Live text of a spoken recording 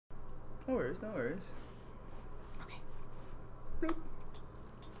No worries, no worries. Okay. Bloop.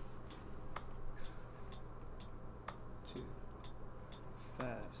 2, 5,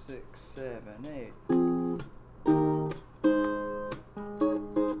 6, 7, 8.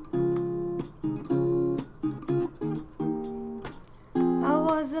 I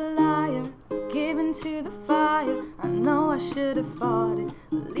was a liar, given to the fire. I know I should have fought it,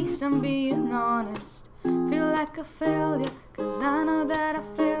 at least I'm being honest. Feel like a failure, cause I know that I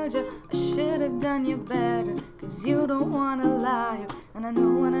failed you. I should have done you better, cause you don't want a liar. And I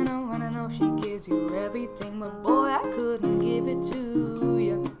know, and I know, and I know she gives you everything, but boy, I couldn't give it to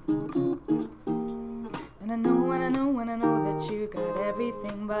you. And I know, and I know, and I know that you got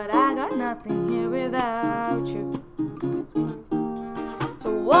everything, but I got nothing here without you. So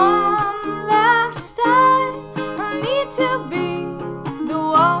one last time, I need to be the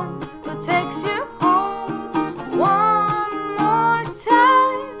one who takes you home. One more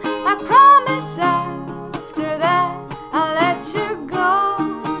time, I promise after that I'll let you go.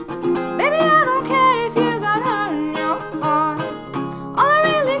 Baby, I don't care if you got hurt in your heart. All I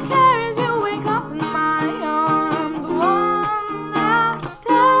really care is you wake up in my arms. One last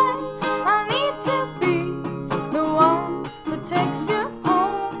time, I need to be the one who takes you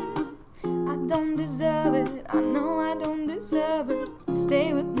home. I don't deserve it, I know I don't deserve it.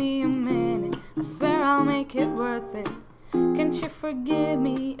 Stay with me a minute, I swear I'll make it worth it. Can't you forgive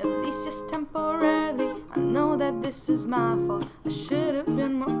me, at least just temporarily? I know that this is my fault, I should have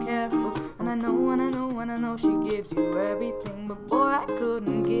been more careful. And I know, and I know, and I know she gives you everything, but boy, I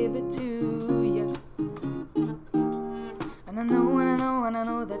couldn't give it to you. And I know, and I know, and I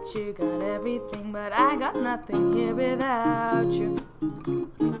know that you got everything, but I got nothing here without you.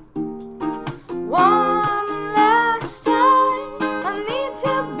 One last time, I need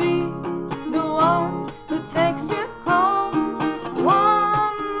to be the one who takes you home.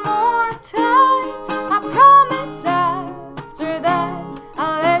 One more time, I promise after that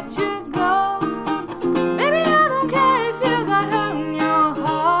I'll let you go. Baby, I don't care if you got hurt in your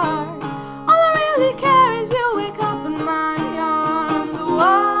heart. All I really care is you wake up in my arms.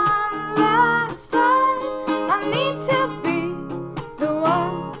 One last time, I need to be the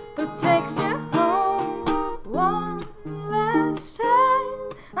one who takes you home. One last time,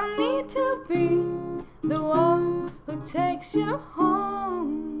 I need to be the one who takes you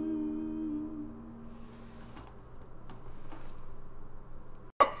home.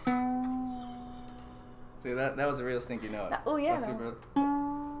 See, that was a real stinky note. Oh yeah. That's super...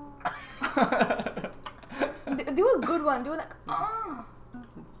 Do a good one. Do like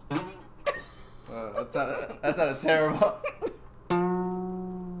that sounded terrible.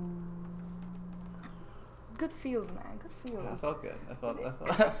 Good feels, man. Good feels. I felt good.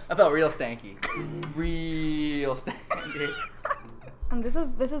 I felt real stanky. Real stanky. And this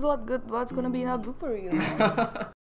is what's gonna be in our blooper reel, man.